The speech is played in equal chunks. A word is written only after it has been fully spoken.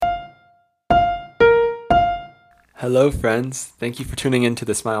Hello, friends. Thank you for tuning in to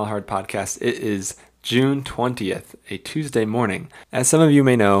the Smile Hard podcast. It is June 20th, a Tuesday morning. As some of you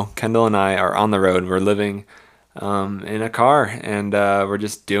may know, Kendall and I are on the road. We're living in a car and we're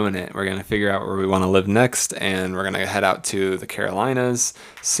just doing it. We're going to figure out where we want to live next, and we're going to head out to the Carolinas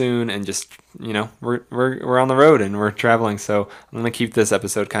soon and just, we're on the road and we're traveling. So I'm going to keep this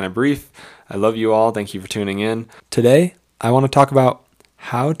episode kind of brief. I love you all. Thank you for tuning in. Today, I want to talk about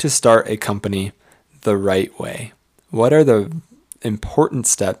how to start a company the right way. What are the important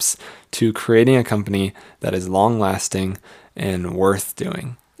steps to creating a company that is long-lasting and worth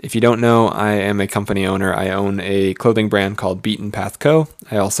doing? If you don't know, I am a company owner. I own a clothing brand called Beaten Path Co.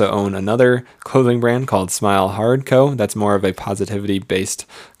 I also own another clothing brand called Smile Hard Co. That's more of a positivity-based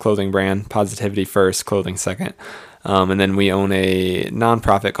clothing brand. Positivity first, clothing second. And then we own a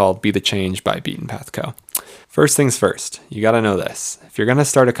nonprofit called Be the Change by Beaten Path Co. First things first, you got to know this. If you're going to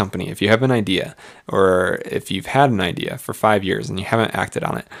start a company, if you have an idea, or if you've had an idea for 5 years and you haven't acted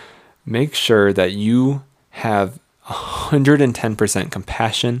on it, make sure that you have 110%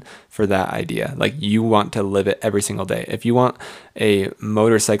 compassion for that idea. Like, you want to live it every single day. If you want a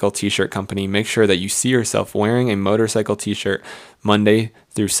motorcycle t-shirt company, make sure that you see yourself wearing a motorcycle t-shirt Monday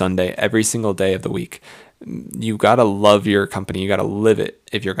through Sunday, every single day of the week. You got to love your company. You got to live it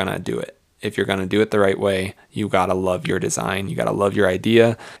if you're going to do it. If you're going to do it the right way, you got to love your design. You got to love your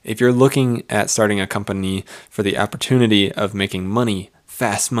idea. If you're looking at starting a company for the opportunity of making money,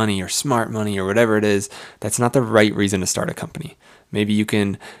 fast money or smart money or whatever it is, that's not the right reason to start a company. Maybe you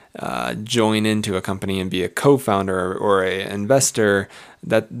can join into a company and be a co-founder or an investor.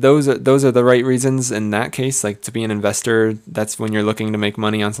 Those are the right reasons in that case. Like, to be an investor, that's when you're looking to make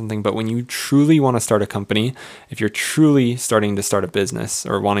money on something. But when you truly want to start a company, if you're truly starting to start a business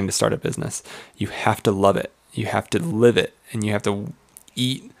or wanting to start a business, you have to love it. You have to live it, and you have to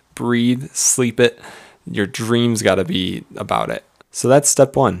eat, breathe, sleep it. Your dreams got to be about it. So that's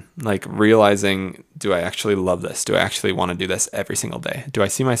step one, like realizing, do I actually love this? Do I actually want to do this every single day? Do I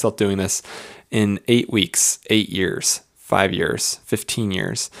see myself doing this in 8 weeks, 8 years, 5 years, 15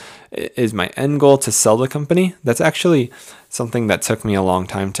 years? Is my end goal to sell the company? That's actually something that took me a long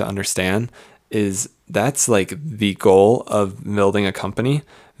time to understand, is that's like the goal of building a company.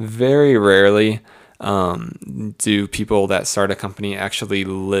 Very rarely do people that start a company actually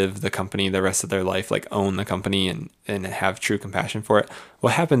live the company the rest of their life, like own the company and have true compassion for it.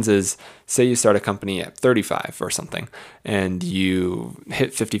 What happens is, say you start a company at 35 or something and you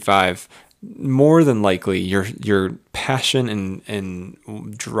hit 55, more than likely your passion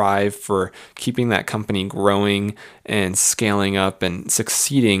and drive for keeping that company growing and scaling up and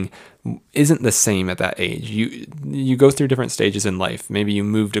succeeding isn't the same at that age. You go through different stages in life. Maybe you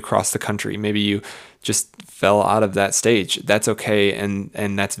moved across the country. Maybe you just fell out of that stage. That's okay, and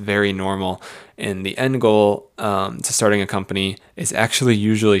that's very normal. And the end goal to starting a company is actually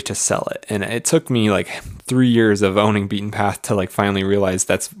usually to sell it. And it took me like 3 years of owning Beaten Path to like finally realize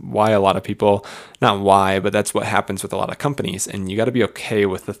that's why a lot of people, not why, but that's what happens with a lot of companies. And you got to be okay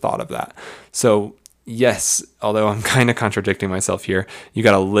with the thought of that. So yes, although I'm kind of contradicting myself here, you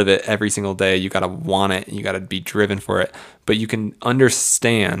got to live it every single day. You got to want it. You got to be driven for it. But you can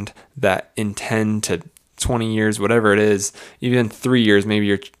understand that in 10 to 20 years, whatever it is, even 3 years, maybe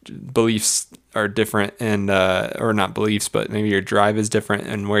your beliefs are different and, or not beliefs, but maybe your drive is different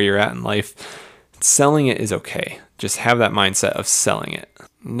and where you're at in life. Selling it is okay. Just have that mindset of selling it.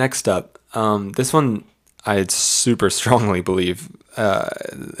 Next up, this one I super strongly believe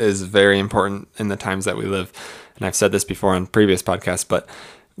is very important in the times that we live. And I've said this before on previous podcasts, but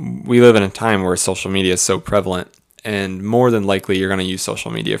we live in a time where social media is so prevalent, and more than likely you're going to use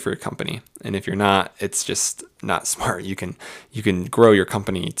social media for your company. And if you're not, it's just not smart. You can grow your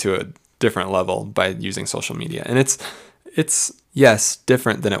company to a different level by using social media. And it's yes,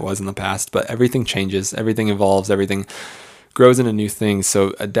 different than it was in the past, but everything changes, everything evolves, everything grows into new things.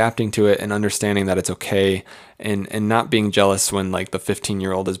 So adapting to it and understanding that it's okay, and not being jealous when like the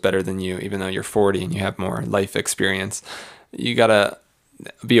 15-year-old is better than you, even though you're 40 and you have more life experience. You got to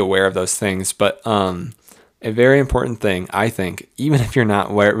be aware of those things. But a very important thing, I think, even if you're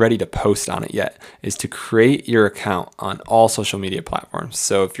not ready to post on it yet, is to create your account on all social media platforms.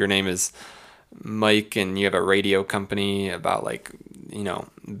 So if your name is Mike and you have a radio company about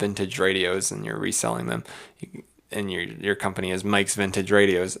vintage radios and you're reselling them, and your company is Mike's Vintage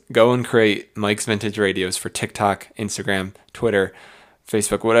Radios, go and create Mike's Vintage Radios for TikTok, Instagram, Twitter,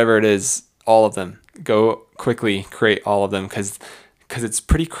 Facebook, whatever it is, all of them. Go quickly create all of them, because it's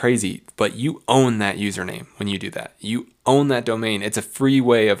pretty crazy, but you own that username when you do that. You own that domain. It's a free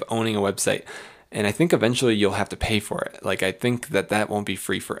way of owning a website. And I think eventually you'll have to pay for it. Like, I think that won't be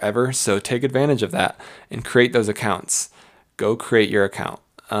free forever. So take advantage of that and create those accounts. Go create your account.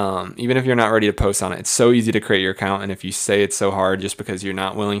 Even if you're not ready to post on it, it's so easy to create your account. And if you say it's so hard just because you're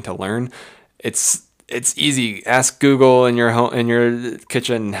not willing to learn, it's easy. Ask Google in your home, in your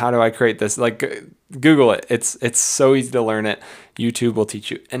kitchen, how do I create this? Like, Google it. It's so easy to learn it. YouTube will teach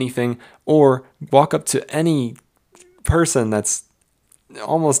you anything, or walk up to any person that's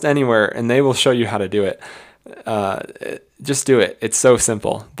almost anywhere and they will show you how to do it. Just do it. It's so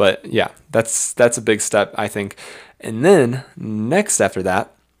simple. But yeah, that's a big step, I think. And then next after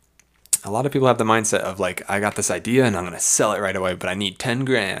that, a lot of people have the mindset of like, I got this idea and I'm going to sell it right away, but I need 10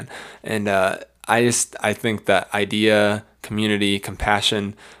 grand. And I think that idea, community,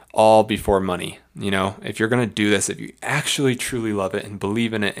 compassion, all before money. You know, if you're going to do this, if you actually truly love it and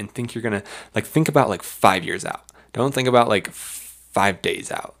believe in it and think you're going to, like, think about like 5 years out. Don't think about like 5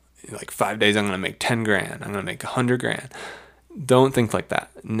 days out. Like 5 days, I'm going to make 10 grand. I'm going to make 100 grand. Don't think like that.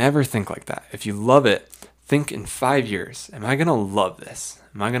 Never think like that. If you love it, think in 5 years, am I going to love this?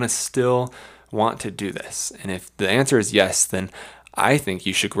 Am I going to still want to do this? And if the answer is yes, then I think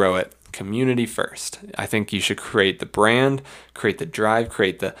you should grow it community first. I think you should create the brand, create the drive,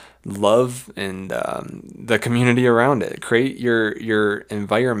 create the love and the community around it. Create your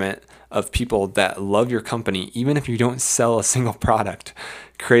environment of people that love your company, even if you don't sell a single product.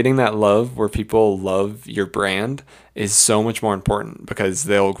 Creating that love where people love your brand is so much more important, because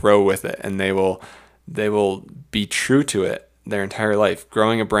they'll grow with it and they will be true to it their entire life.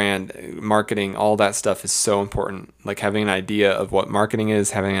 Growing a brand, marketing, all that stuff is so important. Like, having an idea of what marketing is,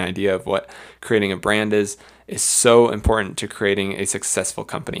 having an idea of what creating a brand is so important to creating a successful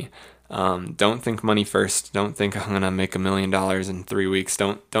company. Don't think money first. Don't think I'm going to make $1 million in 3 weeks.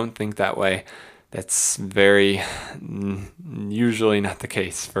 Don't think that way. That's very usually not the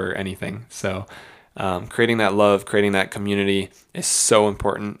case for anything. So creating that love, creating that community is so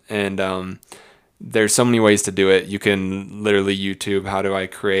important. And there's so many ways to do it. You can literally YouTube, how do I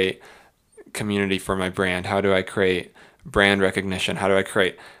create community for my brand? How do I create brand recognition? How do I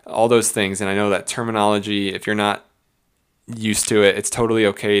create all those things? And I know that terminology, if you're not used to it, it's totally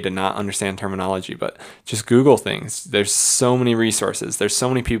okay to not understand terminology, but just Google things. There's so many resources. There's so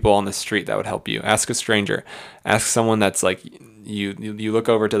many people on the street that would help you. Ask a stranger. Ask someone that's like, you look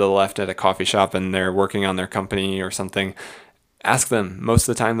over to the left at a coffee shop and they're working on their company or something. Ask them. Most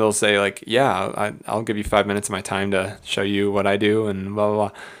of the time they'll say like, yeah, I'll give you 5 minutes of my time to show you what I do and blah, blah,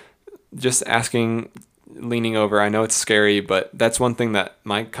 blah. Just asking, leaning over. I know it's scary, but that's one thing that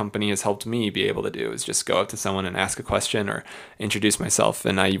my company has helped me be able to do, is just go up to someone and ask a question or introduce myself.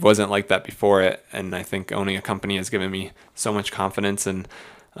 And I wasn't like that before it. And I think owning a company has given me so much confidence and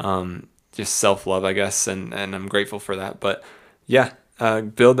just self-love, I guess. And I'm grateful for that. But yeah,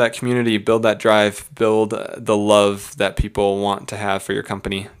 build that community, build that drive, build the love that people want to have for your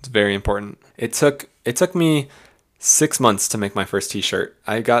company. It's very important. It took me 6 months to make my first t-shirt.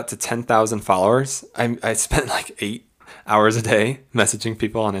 I got to 10,000 followers. I spent like 8 hours a day messaging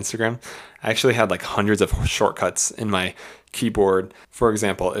people on Instagram. I actually had like hundreds of shortcuts in my keyboard. For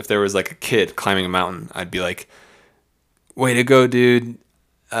example, if there was like a kid climbing a mountain, I'd be like, way to go, dude.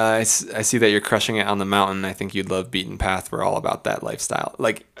 I see that you're crushing it on the mountain. I think you'd love Beaten Path. We're all about that lifestyle.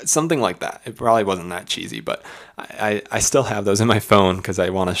 Like something like that. It probably wasn't that cheesy, but I still have those in my phone because I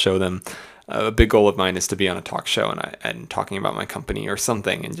want to show them. A big goal of mine is to be on a talk show and talking about my company or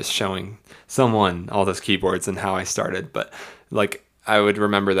something, and just showing someone all those keyboards and how I started. But like, I would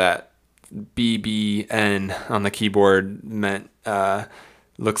remember that BBN on the keyboard meant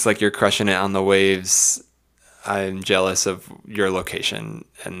looks like you're crushing it on the waves. I'm jealous of your location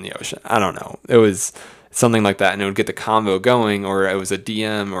in the ocean. I don't know. It was something like that, and it would get the convo going, or it was a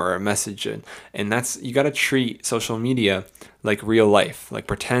DM or a message. And that's, you got to treat social media like real life. Like,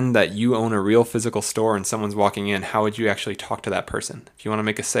 pretend that you own a real physical store and someone's walking in. How would you actually talk to that person? If you want to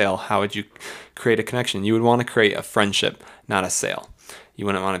make a sale, how would you create a connection? You would want to create a friendship, not a sale. You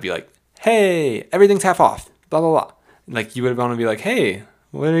wouldn't want to be like, hey, everything's half off, blah, blah, blah. Like, you would want to be like, hey,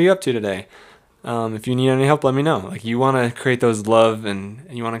 what are you up to today? If you need any help, let me know. Like, you want to create those love, and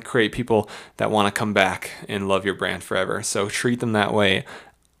you want to create people that want to come back and love your brand forever. So treat them that way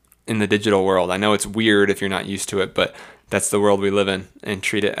in the digital world. I know it's weird if you're not used to it, but that's the world we live in, and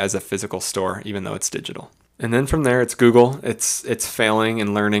treat it as a physical store, even though it's digital. And then from there, it's Google. It's failing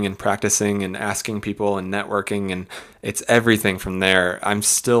and learning and practicing and asking people and networking, and it's everything from there. I'm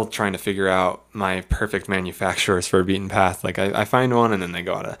still trying to figure out my perfect manufacturers for Beaten Path. Like, I find one, and then they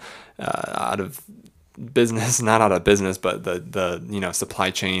go out of business, not out of business, but the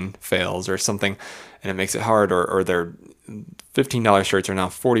supply chain fails or something, and it makes it hard, or they're $15 shirts are now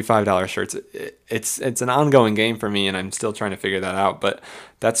 $45 shirts. It's an ongoing game for me, and I'm still trying to figure that out. But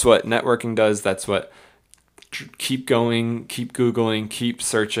that's what networking does. That's what keep going, keep Googling, keep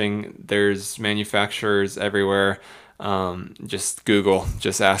searching. There's manufacturers everywhere. Just Google,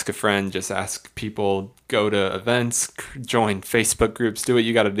 just ask a friend, just ask people, go to events, join Facebook groups, do what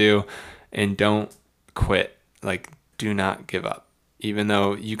you got to do, and don't quit. Like, do not give up. Even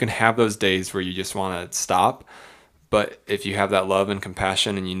though you can have those days where you just want to stop, but if you have that love and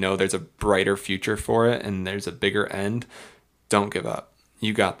compassion and you know there's a brighter future for it and there's a bigger end, don't give up.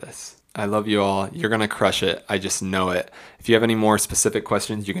 You got this. I love you all. You're going to crush it. I just know it. If you have any more specific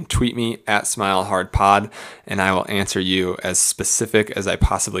questions, you can tweet me at SmileHardPod, and I will answer you as specific as I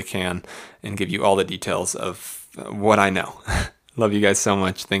possibly can and give you all the details of what I know. Love you guys so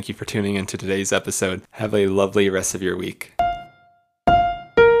much. Thank you for tuning into today's episode. Have a lovely rest of your week.